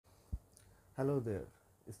Hello there,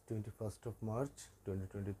 it's 21st of March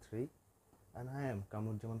 2023 and I am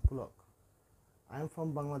Kamrujjaman Pulak. I am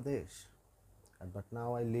from Bangladesh but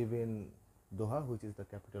now I live in Doha, which is the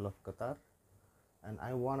capital of Qatar, and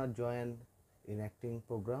I want to join in acting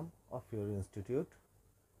program of your institute,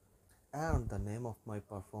 and the name of my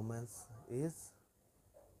performance is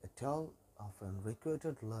A Tale of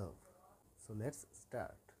Unrequited Love. So let's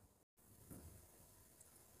start.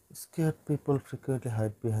 Scared people frequently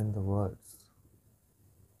hide behind the words,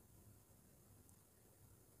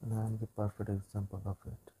 and I am the perfect example of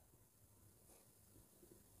it.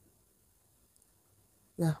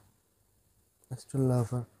 Yeah, I still love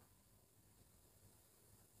her.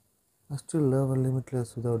 I still love her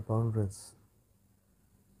limitless without boundaries.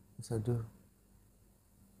 Yes, I do.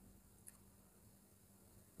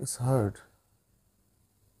 It's hard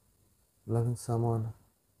loving someone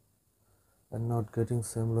and not getting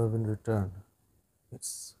same love in return.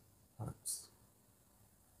 It's hurts.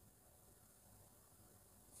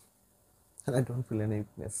 And I don't feel any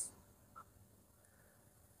weakness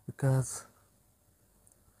because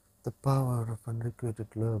the power of unrequited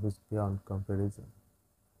love is beyond comparison.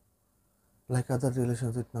 Like other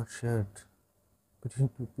relations, it's not shared between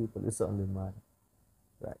two people, it's only mine,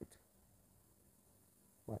 right?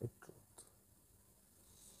 My truth.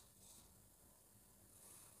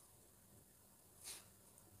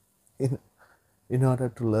 In, in order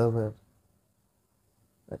to love her,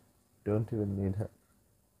 I don't even need her.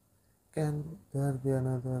 Can there be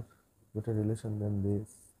another better relation than this?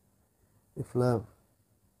 If love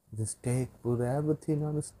is a stake, put everything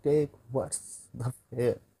on a stake, what's the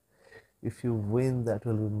fear? If you win, that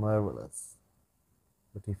will be marvelous.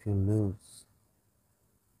 But if you lose,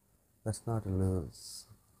 that's not a lose.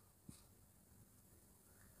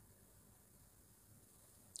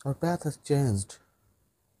 Our path has changed,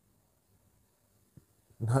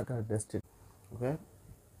 not our destiny. Okay?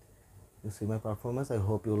 You see my performance. I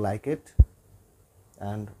hope you like it.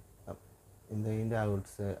 And uh, in the end, I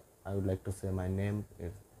would like to say my name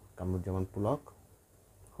is Kamrujjaman Pulak.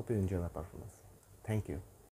 Hope you enjoy my performance. Thank you.